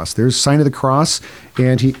the cross. There's a sign of the cross,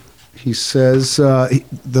 and he says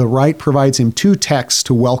the Rite provides him two texts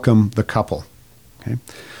to welcome the couple. Okay,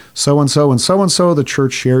 so-and-so and so-and-so, the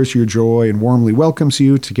church shares your joy and warmly welcomes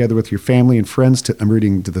you together with your family and friends. I'm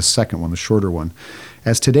reading to the second one, the shorter one.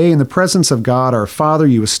 As today in the presence of God our Father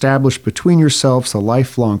you establish between yourselves a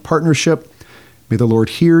lifelong partnership, may the Lord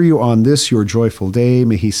hear you on this, your joyful day.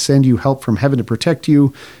 May he send you help from heaven to protect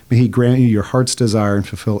you. May he grant you your heart's desire and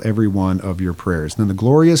fulfill every one of your prayers. And then the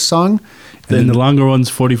Gloria is sung. Then the longer one's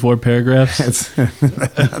 44 paragraphs. That's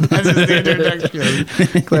the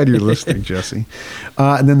introduction. Glad you're listening, Jesse.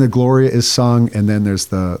 And then the Gloria is sung, and then there's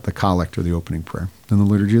the collect or the opening prayer. Then the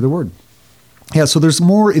Liturgy of the Word. Yeah, so there's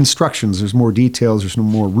more instructions, there's more details, there's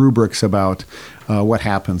more rubrics about what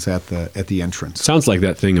happens at the entrance. Sounds like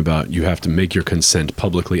that thing about you have to make your consent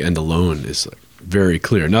publicly and alone is very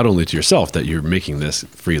clear, not only to yourself that you're making this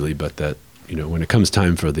freely, but that when it comes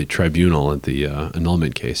time for the tribunal at the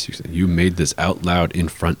annulment case, you made this out loud in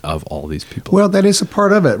front of all these people. Well, that is a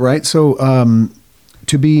part of it, right? So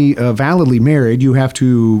to be validly married, you have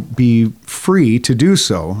to be free to do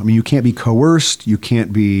so. I mean, you can't be coerced. You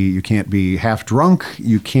can't be half drunk.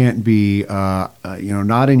 You can't be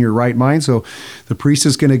not in your right mind. So the priest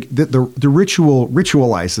is going to the ritual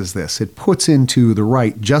ritualizes this. It puts into the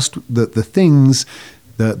rite just the things,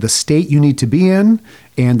 the state you need to be in,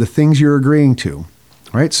 and the things you're agreeing to.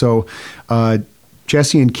 All right, so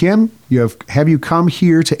Jesse and Kim, have you come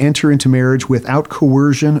here to enter into marriage without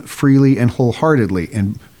coercion, freely and wholeheartedly?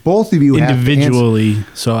 And both of you individually.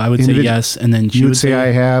 So I would say yes, and then you would say I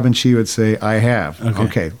have, and she would say I have.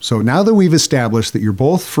 Okay. So now that we've established that you're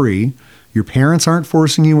both free, your parents aren't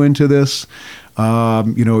forcing you into this.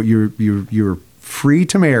 You're free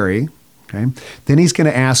to marry. Okay. Then he's going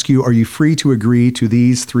to ask you, are you free to agree to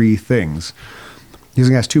these three things? He's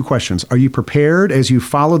going to ask two questions. Are you prepared as you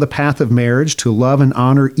follow the path of marriage to love and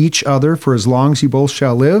honor each other for as long as you both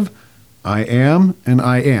shall live? I am, and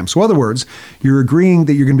I am. So in other words, you're agreeing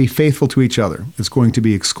that you're going to be faithful to each other. It's going to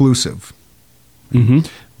be exclusive,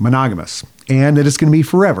 monogamous, and that it's going to be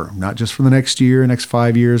forever, not just for the next year, next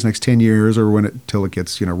 5 years, next 10 years, or till it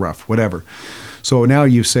gets rough, whatever. So now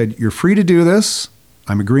you've said you're free to do this.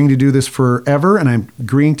 I'm agreeing to do this forever, and I'm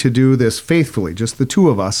agreeing to do this faithfully, just the two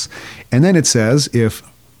of us. And then it says, if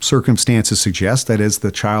circumstances suggest, that is,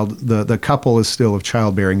 the couple is still of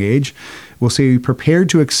childbearing age, we'll say, prepared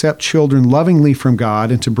to accept children lovingly from God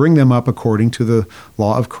and to bring them up according to the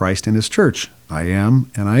law of Christ and his church. I am,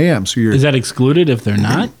 and I am. So is that excluded if they're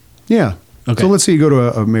not? Yeah. Okay. So let's say you go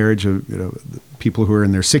to a marriage of people who are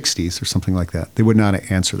in their 60s or something like that. They would not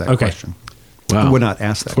answer that question. Wow. They would not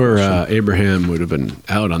ask that Poor question. Abraham would have been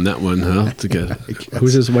out on that one, huh? To get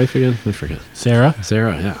who's his wife again? I forget. Sarah,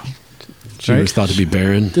 yeah. She was thought to be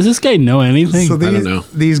barren. Does this guy know anything? So I don't know.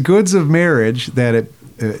 These goods of marriage, that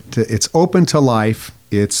it's open to life,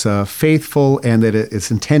 it's faithful, and that it's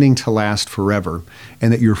intending to last forever,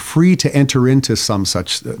 and that you're free to enter into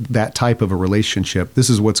that type of a relationship. This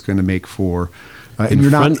is what's going to make for, and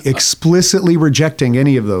you're not explicitly rejecting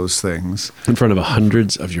any of those things. In front of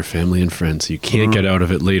hundreds of your family and friends. You can't get out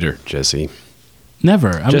of it later, Jesse.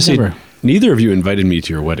 Never. Jesse, never. Neither of you invited me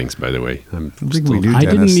to your weddings, by the way. I think we do, I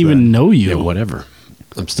didn't even know you. Yeah, whatever.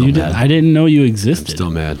 I'm still mad. I didn't know you existed. I'm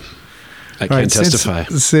still mad. I can't testify.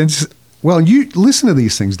 Well, you listen to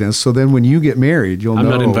these things, Dennis, so then when you get married, you'll know. I'm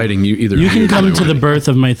not inviting you either. You can come to the birth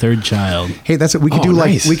of my third child. Hey, that's it. We could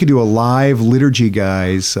we could do a live Liturgy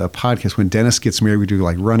Guys podcast. When Dennis gets married, we do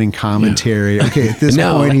like running commentary. Yeah. Okay, at this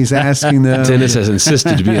point, he's asking them. Dennis has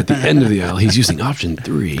insisted to be at the end of the aisle. He's using option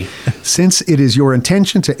 3. Since it is your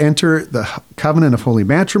intention to enter the covenant of holy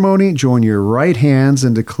matrimony, join your right hands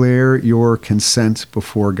and declare your consent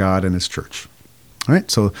before God and his church. All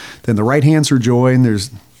right, so then the right hands are joined.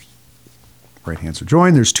 There's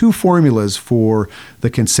 2 formulas for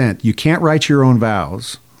the consent. You can't write your own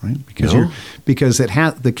vows, right? Because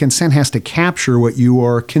the consent has to capture what you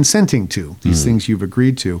are consenting to, these things you've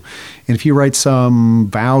agreed to. And if you write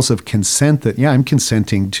some vows of consent that, I'm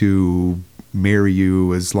consenting to marry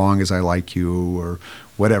you as long as I like you or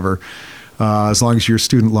whatever, as long as your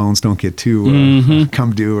student loans don't get too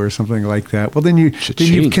come due or something like that. Well, then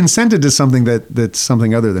you've consented to something that's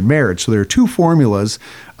something other than marriage. So there are 2 formulas,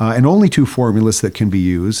 and only 2 formulas that can be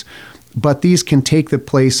used. But these can take the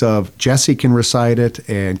place of Jesse can recite it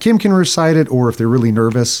and Kim can recite it, or if they're really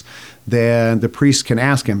nervous, then the priest can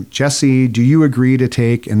ask him, Jesse, do you agree to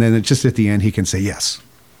take? And then just at the end, he can say yes.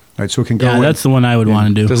 All right, so it can go. Yeah, that's the one I would want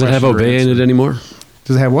to do. Does it have obey in it anymore?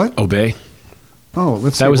 Does it have what? Obey. Oh,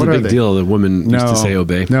 let's see. That was a big deal. The woman used to say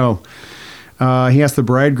obey. No. He asked the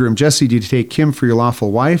bridegroom, Jesse, do you take Kim for your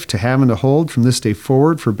lawful wife, to have and to hold from this day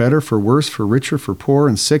forward, for better, for worse, for richer, for poor,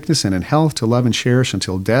 in sickness and in health, to love and cherish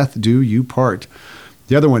until death do you part?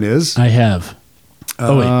 The other one is? I have.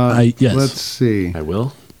 Yes. Let's see. I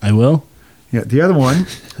will. Yeah, the other one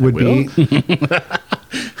would be,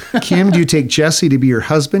 Kim, do you take Jesse to be your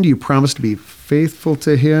husband? Do you promise to be faithful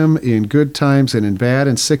to him in good times and in bad,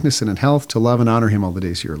 in sickness and in health, to love and honor him all the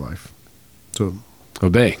days of your life? So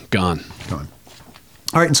obey. Gone.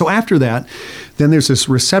 All right, and so after that, then there's this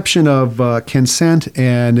reception of consent,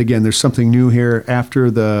 and again, there's something new here after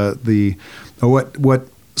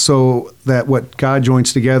so that what God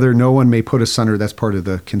joins together, no one may put asunder. That's part of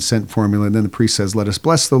the consent formula. And then the priest says, "Let us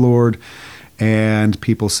bless the Lord," and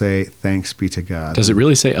people say, "Thanks be to God." Does it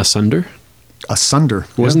really say asunder? Asunder.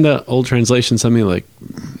 Wasn't that old translation something like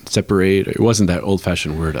separate? It wasn't that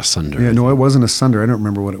old-fashioned word, asunder. Yeah, no, it wasn't asunder. I don't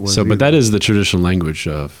remember what it was. So, but that is the traditional language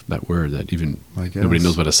of that word that even nobody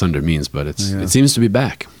knows what asunder means, but it seems to be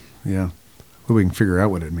back. Yeah. Well, we can figure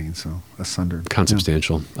out what it means, so asunder.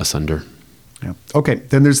 Consubstantial, asunder. Yeah. Okay,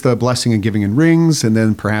 then there's the blessing and giving in rings, and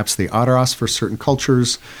then perhaps the adoros for certain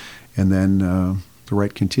cultures, and then the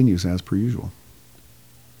rite continues as per usual.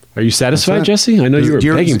 Are you satisfied, Jesse? I know you were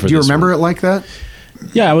begging for this. Do you remember it like that?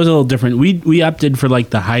 Yeah, it was a little different. We opted for like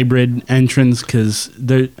the hybrid entrance because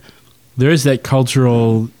there is that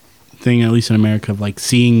cultural thing, at least in America, of like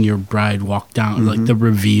seeing your bride walk down, like the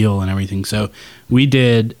reveal and everything. So we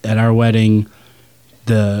did at our wedding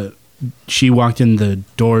she walked in the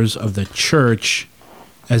doors of the church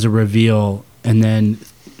as a reveal, and then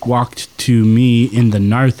walked to me in the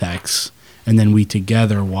narthex, and then we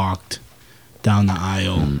together walked down the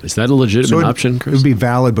aisle. Is that a legitimate option, Chris? It would be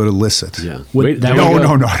valid, but illicit. Yeah. No,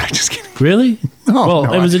 I'm just kidding. Really? No,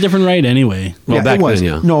 it was a different rite anyway. Well, yeah, back it was.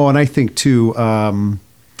 then, yeah. No, and I think too.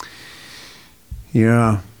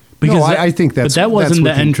 Because I think that's. But that wasn't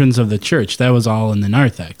that's the entrance of the church. That was all in the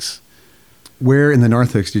narthex. Where in the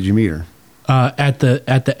narthex did you meet her? At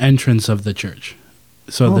the entrance of the church.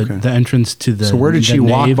 So the entrance to the. So where did she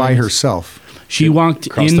walk by herself? She walked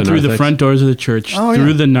in through the front doors of the church,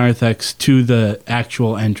 through the narthex to the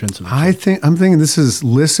actual entrance of the church. I'm thinking this is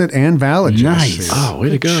licit and valid. Nice. Jesse. Oh, way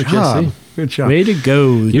to go, job. Jesse. Good job. Way to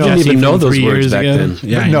go. You didn't even know those words back then.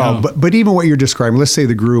 Yeah, but even what you're describing, let's say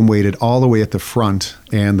the groom waited all the way at the front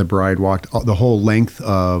and the bride walked the whole length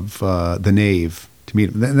of the nave to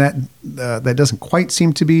meet him. That doesn't quite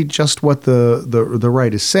seem to be just what the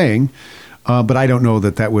rite is saying. But I don't know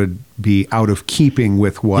that would be out of keeping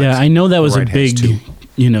with what. Yeah, I know that was a the rite has big,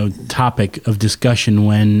 too. topic of discussion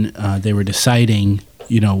when they were deciding,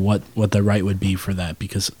 what the rite would be for that,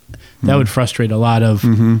 because that would frustrate a lot of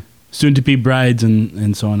soon-to-be brides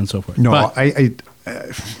and so on and so forth. No, but,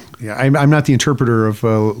 I'm not the interpreter of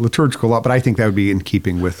liturgical law, but I think that would be in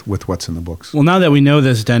keeping with what's in the books. Well, now that we know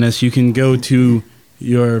this, Dennis, you can go to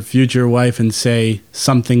your future wife and say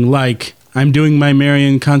something like, I'm doing my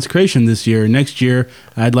Marian consecration this year. Next year,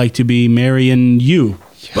 I'd like to be marrying you.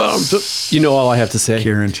 Yes. You know all I have to say?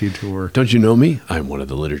 Guaranteed to work. Don't you know me? I'm one of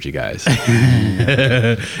the liturgy guys.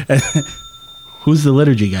 Who's the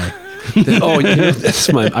liturgy guy?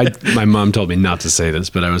 That's my mom told me not to say this,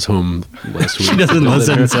 but I was home last week. She doesn't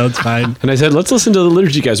listen, so it's fine. And I said, let's listen to the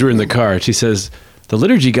liturgy guys. We were in the car. She says, the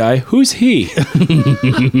liturgy guy, who's he?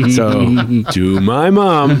 So, to my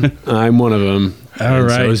mom, I'm one of them. All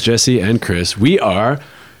right. So is Jesse and Chris. We are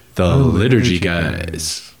the liturgy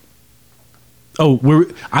guys. Oh,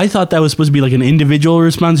 I thought that was supposed to be like an individual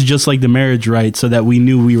response, just like the marriage rite, so that we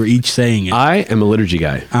knew we were each saying it. I am a liturgy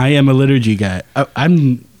guy. I am a liturgy guy. I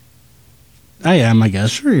am, I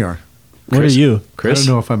guess. Sure you are. What are you? Chris? I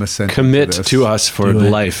don't know if I'm ascending Commit to this. to us for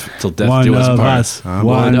life till death One do us of apart. us.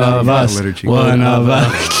 One of us. Liturgy One guy. of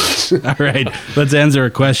us. All right, let's answer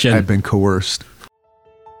a question. I've been coerced.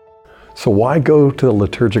 So why go to the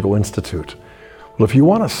Liturgical Institute? Well, if you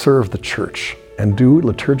want to serve the church and do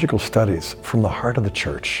liturgical studies from the heart of the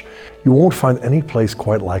church, you won't find any place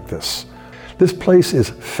quite like this. This place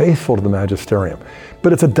is faithful to the magisterium,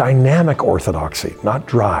 but it's a dynamic orthodoxy, not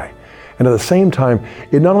dry. And at the same time,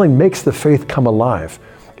 it not only makes the faith come alive,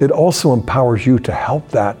 it also empowers you to help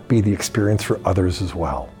that be the experience for others as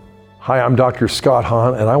well. Hi, I'm Dr. Scott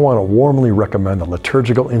Hahn, and I want to warmly recommend the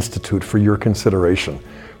Liturgical Institute for your consideration.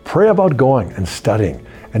 Pray about going and studying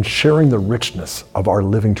and sharing the richness of our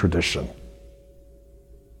living tradition.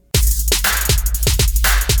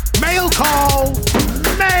 Mail call!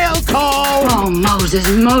 Mail call! Oh,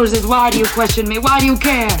 Moses, why do you question me? Why do you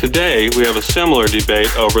care? Today, we have a similar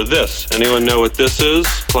debate over this. Anyone know what this is,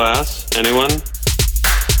 class? Anyone?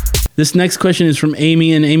 This next question is from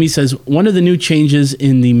Amy, and Amy says, one of the new changes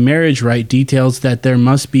in the marriage rite details that there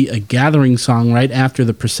must be a gathering song right after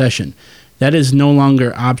the procession. That is no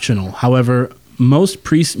longer optional. However, most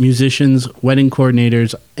priests, musicians, wedding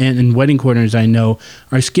coordinators, and wedding coordinators I know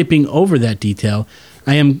are skipping over that detail.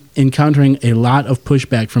 I am encountering a lot of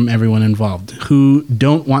pushback from everyone involved who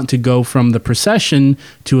don't want to go from the procession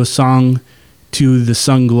to a song to the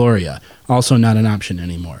Sung Gloria. Also not an option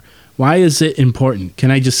anymore. Why is it important? Can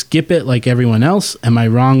I just skip it like everyone else? Am I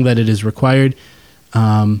wrong that it is required?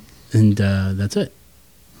 That's it.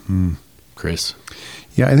 Chris?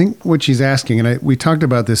 Yeah, I think what she's asking, and we talked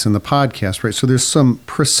about this in the podcast, right? So there's some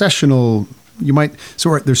processional.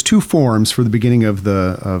 There's two forms for the beginning of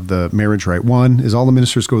the marriage rite. One is all the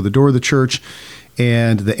ministers go to the door of the church,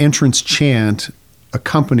 and the entrance chant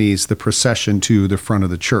accompanies the procession to the front of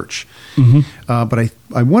the church. Mm-hmm. But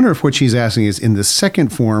I wonder if what she's asking is in the second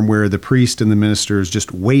form, where the priest and the ministers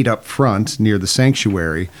just wait up front near the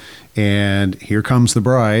sanctuary, and here comes the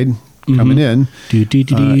bride coming in.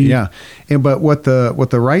 Yeah. But what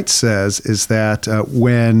the rite says is that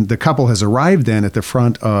when the couple has arrived then at the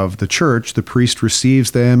front of the church, the priest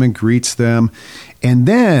receives them and greets them. And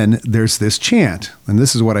then there's this chant. And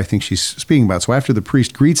this is what I think she's speaking about. So after the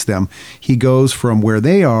priest greets them, he goes from where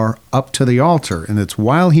they are up to the altar. And it's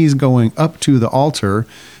while he's going up to the altar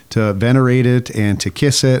to venerate it and to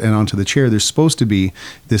kiss it and onto the chair, there's supposed to be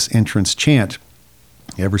this entrance chant.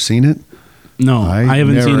 You ever seen it? No, I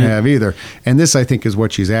haven't seen it. Never have either. And this, I think, is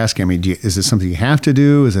what she's asking. I mean, is it something you have to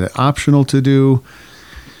do? Is it optional to do?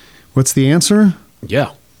 What's the answer?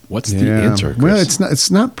 Yeah. What's the answer, Chris? Well,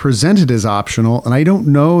 it's not presented as optional, and I don't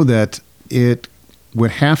know that it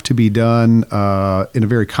would have to be done in a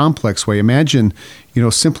very complex way. Imagine,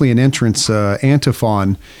 simply an entrance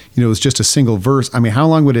antiphon, is just a single verse. I mean, how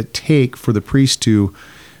long would it take for the priest to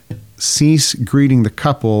cease greeting the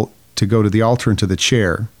couple to go to the altar and to the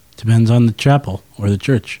chair? Depends on the chapel or the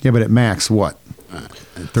church. Yeah, but at max, what?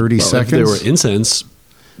 30 seconds? If there were incense,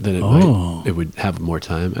 then it would have more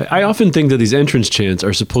time. I often think that these entrance chants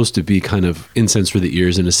are supposed to be kind of incense for the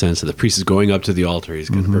ears, in a sense that the priest is going up to the altar. He's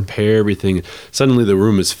going to prepare everything. Suddenly the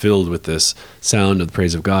room is filled with this sound of the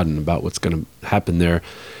praise of God and about what's going to happen there.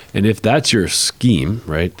 And if that's your scheme,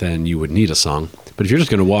 right, then you would need a song. But if you're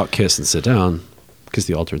just going to walk, kiss, and sit down, kiss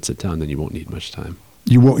the altar and sit down, then you won't need much time.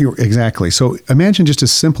 Exactly. So imagine just a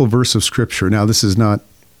simple verse of scripture. Now, this is not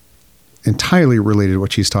entirely related to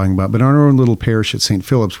what she's talking about, but on our own little parish at St.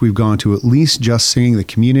 Philip's, we've gone to at least just singing the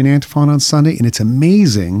communion antiphon on Sunday, and it's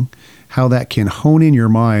amazing how that can hone in your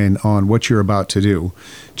mind on what you're about to do.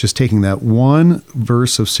 Just taking that one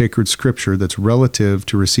verse of sacred scripture that's relative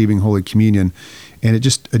to receiving Holy Communion, and it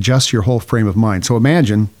just adjusts your whole frame of mind. So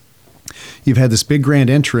imagine you've had this big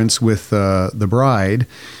grand entrance with the bride,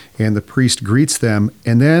 and the priest greets them,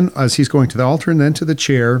 and then as he's going to the altar and then to the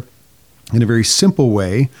chair, in a very simple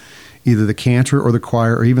way, either the cantor or the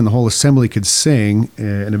choir or even the whole assembly could sing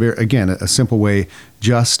in a simple way,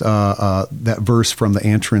 just that verse from the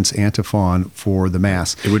entrance antiphon for the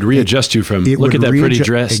Mass. It would readjust you from look at that pretty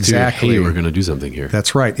dress exactly. to, hey, we're going to do something here.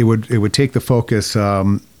 That's right. It would take the focus.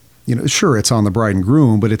 Sure, it's on the bride and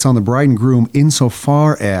groom, but it's on the bride and groom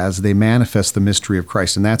insofar as they manifest the mystery of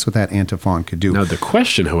Christ, and that's what that antiphon could do. Now, the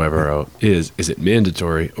question, however, is it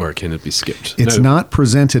mandatory or can it be skipped? It's not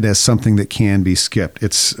presented as something that can be skipped.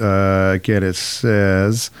 It's it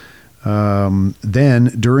says, then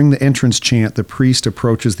during the entrance chant, the priest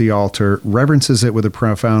approaches the altar, reverences it with a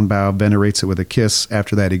profound bow, venerates it with a kiss.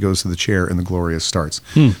 After that, he goes to the chair, and the Gloria starts.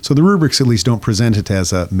 So the rubrics at least don't present it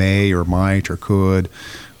as a may or might or could.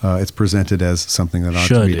 It's presented as something that ought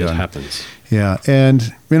to be done. It happens. Yeah,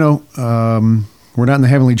 and we're not in the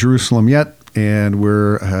heavenly Jerusalem yet, and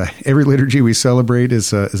we're every liturgy we celebrate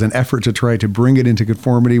is an effort to try to bring it into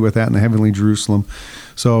conformity with that in the heavenly Jerusalem.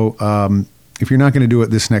 So if you're not going to do it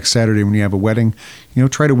this next Saturday when you have a wedding,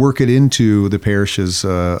 try to work it into the parish's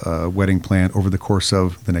wedding plan over the course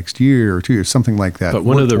of the next year or 2 years, something like that. But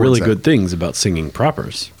one of the really good things about singing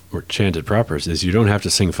propers or chanted propers is you don't have to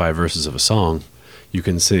sing 5 verses of a song. You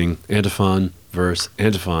can sing antiphon, verse,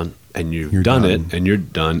 antiphon, and you're done it, and you're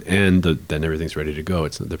done, and then everything's ready to go.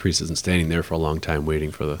 The priest isn't standing there for a long time waiting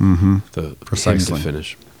for the text to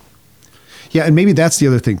finish. Yeah, and maybe that's the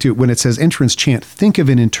other thing, too. When it says entrance chant, think of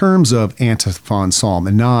it in terms of antiphon psalm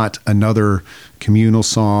and not another communal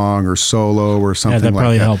song or solo or something like that. Yeah, that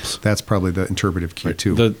probably helps. That's probably the interpretive key,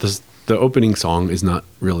 too. The opening song is not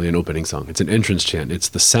really an opening song. It's an entrance chant. It's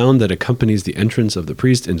the sound that accompanies the entrance of the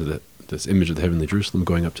priest into this image of the heavenly Jerusalem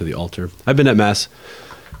going up to the altar. I've been at Mass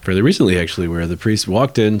fairly recently, actually, where the priest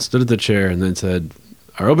walked in, stood at the chair, and then said,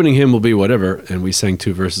 our opening hymn will be whatever, and we sang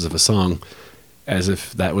 2 verses of a song as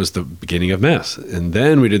if that was the beginning of Mass. And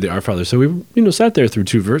then we did the Our Father. So we sat there through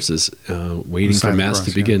 2 verses, waiting for Mass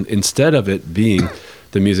to begin, instead of it being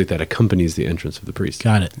the music that accompanies the entrance of the priest.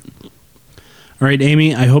 Got it. All right,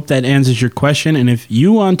 Amy, I hope that answers your question. And if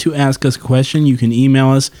you want to ask us a question, you can email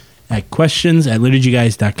us at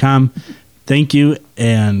questions@liturgyguys.com. Thank you,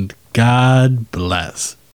 and God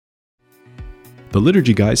bless. The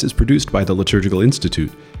Liturgy Guys is produced by the Liturgical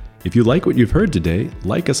Institute. If you like what you've heard today,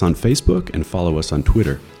 like us on Facebook and follow us on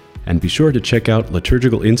Twitter. And be sure to check out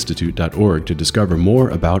liturgicalinstitute.org to discover more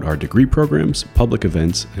about our degree programs, public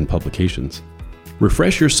events, and publications.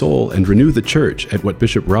 Refresh your soul and renew the church at what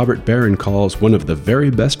Bishop Robert Barron calls one of the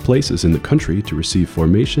very best places in the country to receive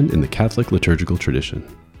formation in the Catholic liturgical tradition.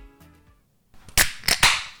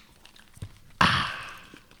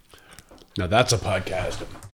 Now that's a podcast.